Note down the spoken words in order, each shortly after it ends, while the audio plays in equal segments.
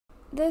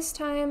This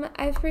time,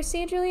 I've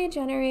procedurally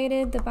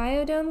generated the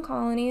biodome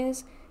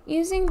colonies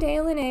using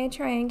Delaunay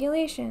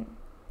Triangulation.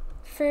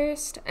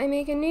 First, I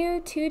make a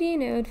new 2D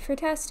node for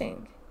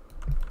testing.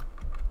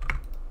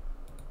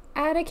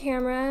 Add a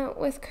camera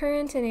with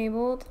current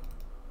enabled,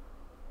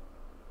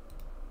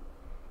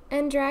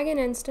 and drag an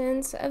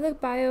instance of the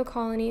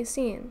biocolony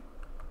scene.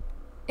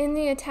 In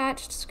the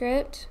attached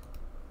script,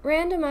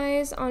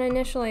 randomize on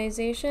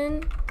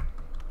initialization,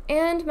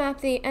 and map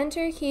the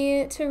Enter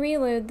key to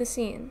reload the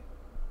scene.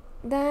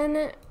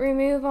 Then,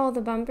 remove all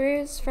the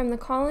bumpers from the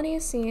colony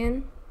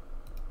scene,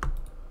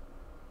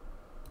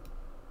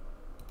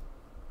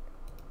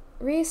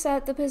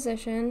 reset the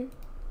position,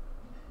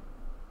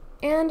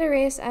 and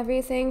erase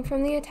everything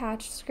from the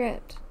attached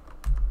script.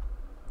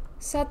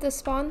 Set the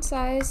spawn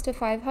size to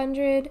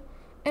 500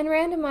 and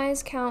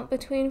randomize count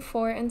between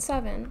 4 and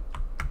 7.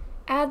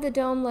 Add the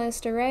dome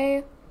list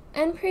array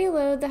and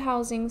preload the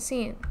housing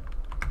scene.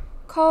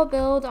 Call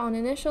build on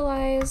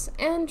initialize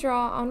and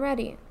draw on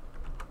ready.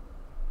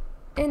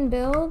 In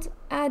build,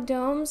 add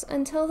domes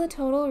until the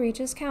total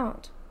reaches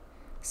count.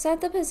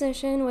 Set the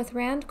position with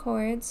rand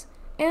chords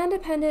and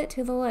append it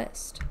to the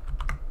list.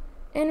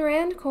 In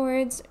rand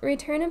chords,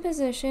 return a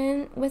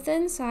position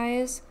within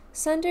size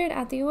centered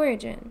at the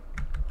origin.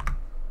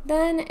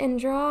 Then, in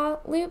draw,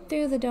 loop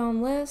through the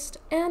dome list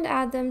and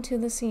add them to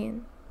the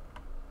scene.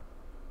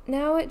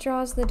 Now it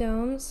draws the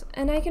domes,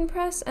 and I can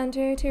press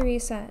enter to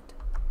reset.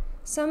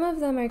 Some of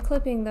them are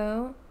clipping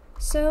though,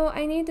 so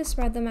I need to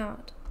spread them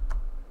out.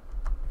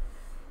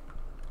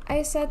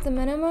 I set the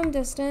minimum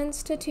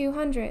distance to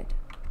 200.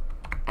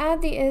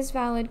 Add the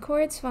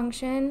isValidChords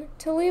function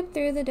to loop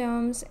through the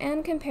domes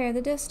and compare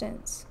the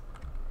distance.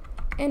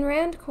 In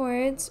rand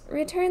chords,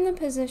 return the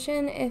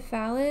position if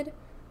valid,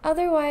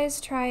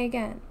 otherwise try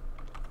again.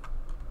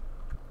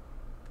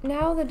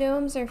 Now the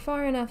domes are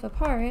far enough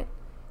apart,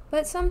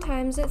 but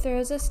sometimes it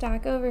throws a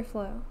stack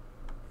overflow.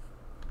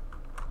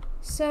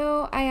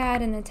 So I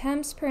add an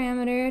attempts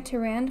parameter to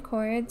rand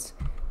chords,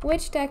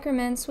 which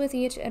decrements with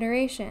each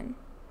iteration.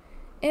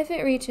 If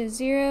it reaches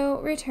 0,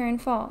 return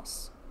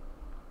false.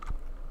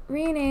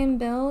 Rename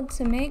build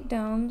to make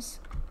domes,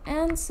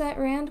 and set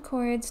rand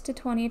chords to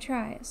 20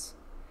 tries.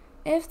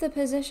 If the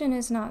position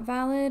is not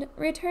valid,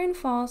 return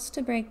false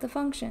to break the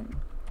function,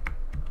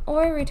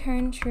 or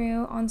return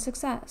true on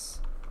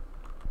success.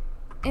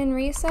 In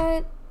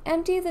reset,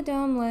 empty the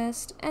dome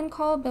list and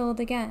call build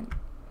again.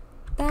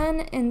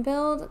 Then, in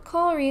build,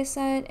 call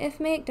reset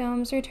if make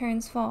domes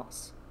returns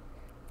false.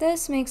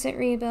 This makes it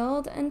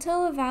rebuild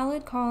until a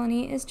valid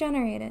colony is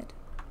generated.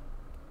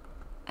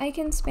 I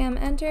can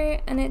spam enter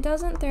and it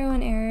doesn't throw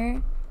an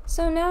error,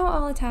 so now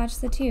I'll attach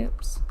the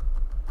tubes.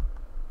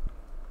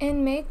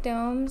 In make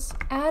domes,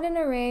 add an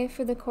array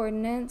for the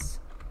coordinates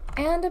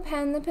and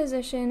append the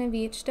position of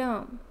each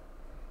dome.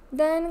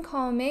 Then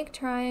call make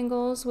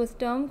triangles with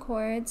dome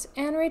chords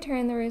and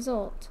return the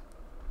result.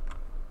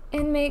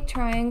 In make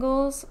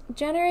triangles,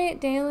 generate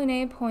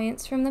Delaunay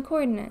points from the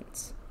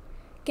coordinates.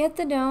 Get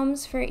the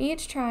domes for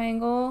each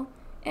triangle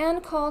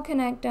and call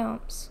connect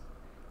domes.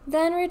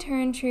 Then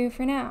return true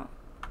for now.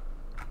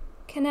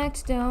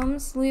 Connect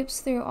domes loops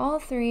through all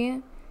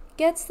 3,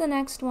 gets the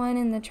next one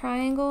in the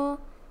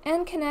triangle,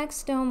 and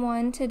connects dome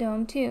 1 to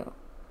dome 2.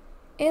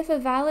 If a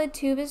valid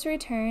tube is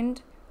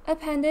returned,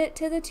 append it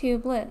to the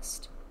tube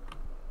list.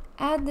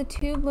 Add the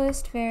tube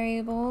list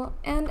variable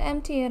and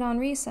empty it on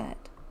reset.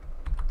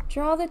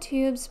 Draw the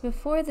tubes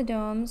before the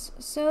domes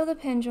so the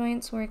pin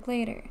joints work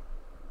later.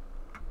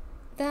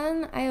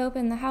 Then I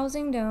open the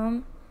housing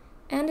dome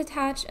and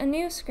attach a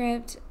new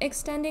script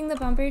extending the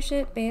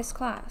bumpership base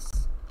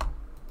class.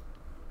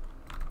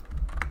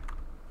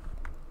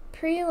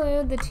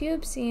 Preload the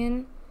tube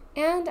scene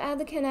and add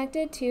the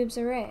connected tubes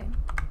array.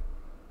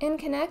 In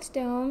connect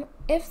dome,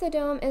 if the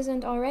dome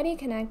isn't already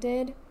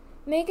connected,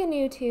 make a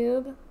new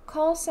tube,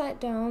 call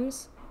set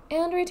domes,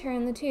 and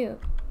return the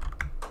tube.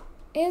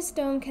 Is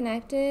dome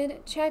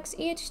connected checks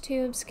each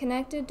tube's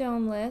connected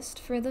dome list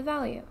for the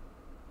value.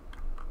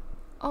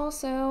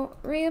 Also,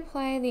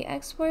 reapply the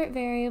export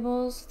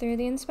variables through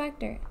the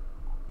inspector.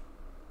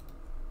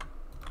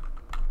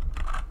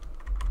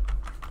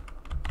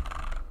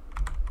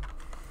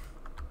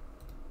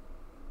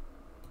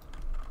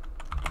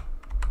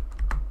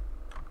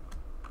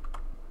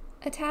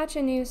 Attach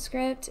a new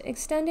script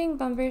extending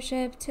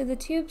bumpership to the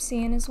tube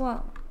scene as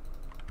well.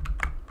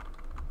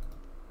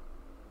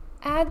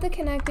 Add the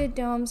connected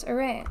domes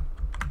array.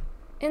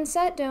 In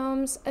set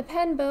domes,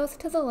 append both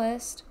to the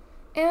list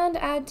and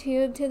add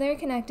tube to their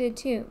connected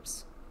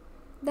tubes.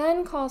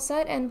 Then call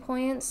set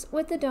endpoints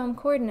with the dome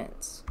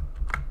coordinates.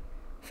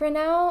 For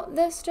now,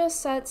 this just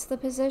sets the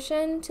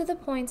position to the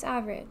points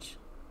average.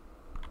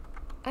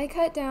 I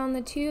cut down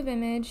the tube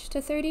image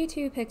to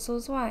 32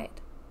 pixels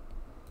wide.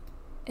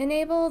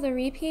 Enable the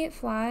repeat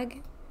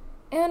flag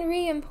and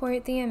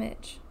re-import the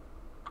image.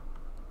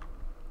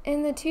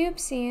 In the tube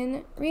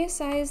scene,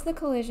 resize the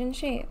collision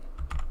shape.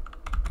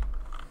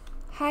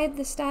 Hide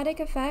the static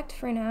effect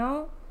for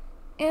now,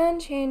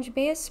 and change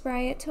base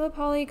sprite to a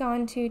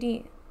polygon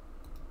 2D.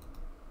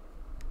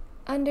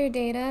 Under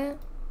Data,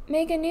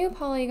 make a new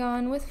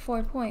polygon with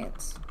 4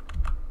 points,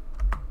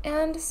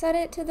 and set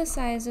it to the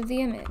size of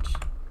the image.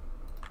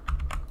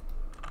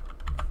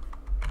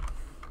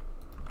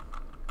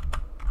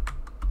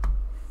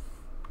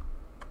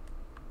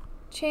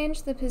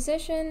 Change the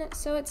position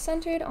so it's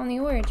centered on the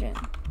origin.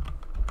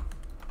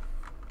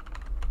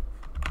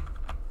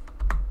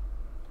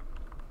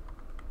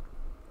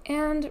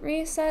 And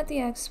reset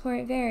the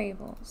export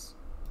variables.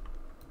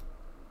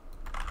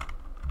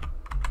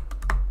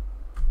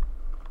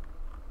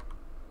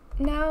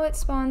 Now it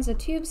spawns a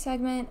tube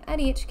segment at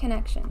each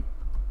connection.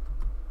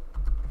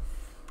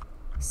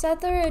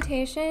 Set the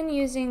rotation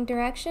using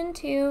direction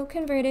to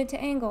converted to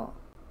angle.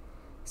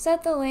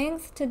 Set the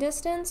length to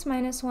distance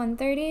minus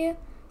 130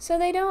 so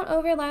they don't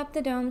overlap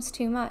the domes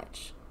too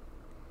much.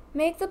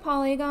 Make the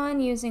polygon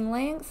using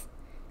length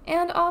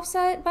and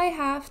offset by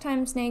half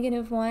times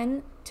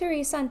 -1 to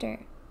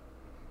recenter.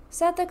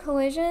 Set the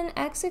collision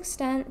x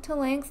extent to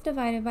length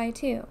divided by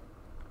 2.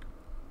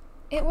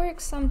 It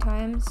works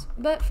sometimes,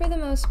 but for the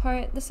most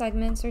part the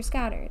segments are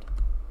scattered.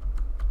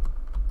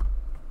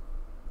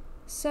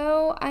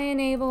 So I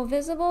enable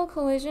visible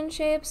collision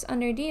shapes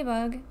under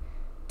debug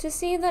to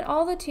see that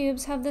all the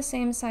tubes have the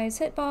same size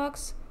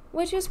hitbox,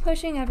 which is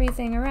pushing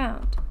everything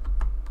around.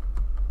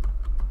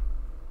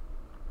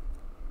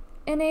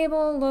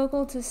 Enable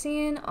local to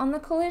scene on the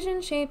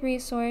collision shape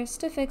resource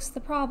to fix the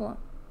problem.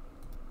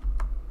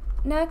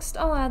 Next,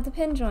 I'll add the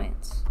pin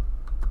joints.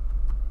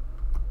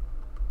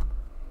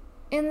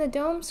 In the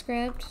dome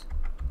script,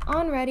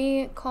 on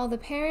ready, call the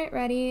parent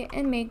ready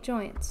and make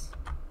joints.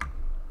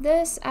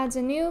 This adds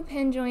a new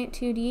pin joint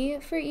 2D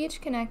for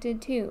each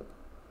connected tube.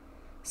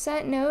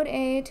 Set node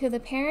A to the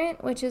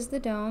parent, which is the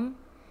dome,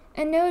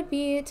 and node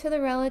B to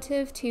the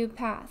relative tube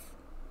path.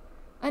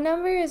 A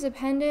number is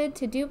appended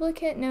to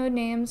duplicate node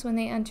names when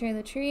they enter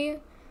the tree,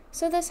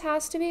 so this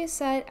has to be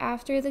set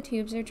after the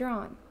tubes are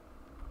drawn.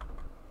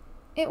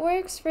 It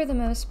works for the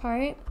most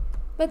part,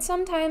 but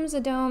sometimes a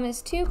dome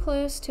is too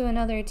close to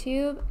another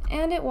tube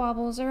and it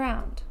wobbles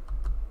around.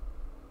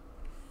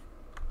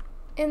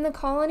 In the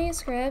colony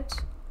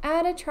script,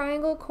 add a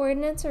triangle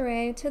coordinates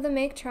array to the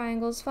make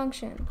triangles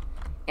function,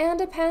 and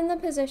append the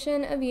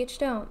position of each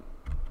dome.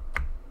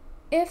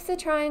 If the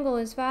triangle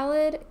is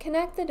valid,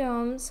 connect the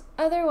domes,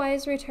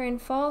 otherwise return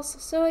false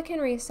so it can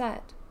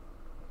reset.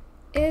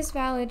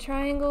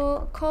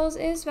 IsValidTriangle calls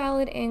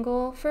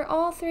IsValidAngle for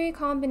all 3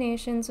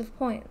 combinations of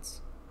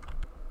points.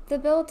 The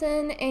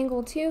built-in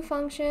angle2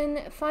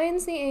 function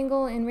finds the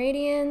angle in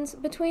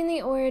radians between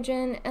the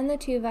origin and the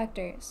 2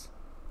 vectors.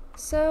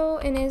 So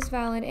in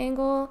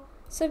IsValidAngle,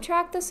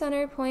 subtract the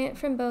center point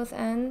from both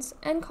ends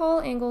and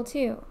call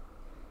angle2.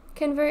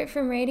 Convert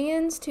from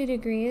radians to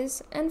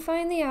degrees and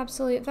find the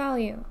absolute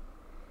value.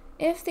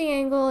 If the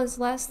angle is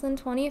less than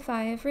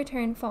 25,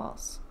 return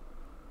false.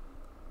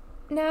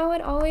 Now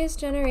it always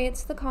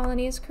generates the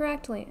colonies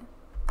correctly.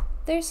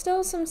 There's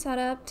still some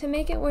setup to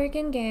make it work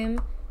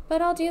in-game,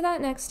 but I'll do that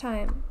next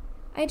time.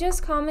 I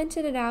just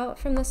commented it out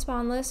from the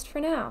spawn list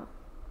for now.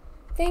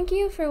 Thank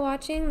you for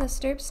watching the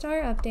Derp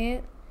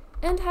update,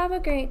 and have a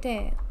great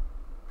day.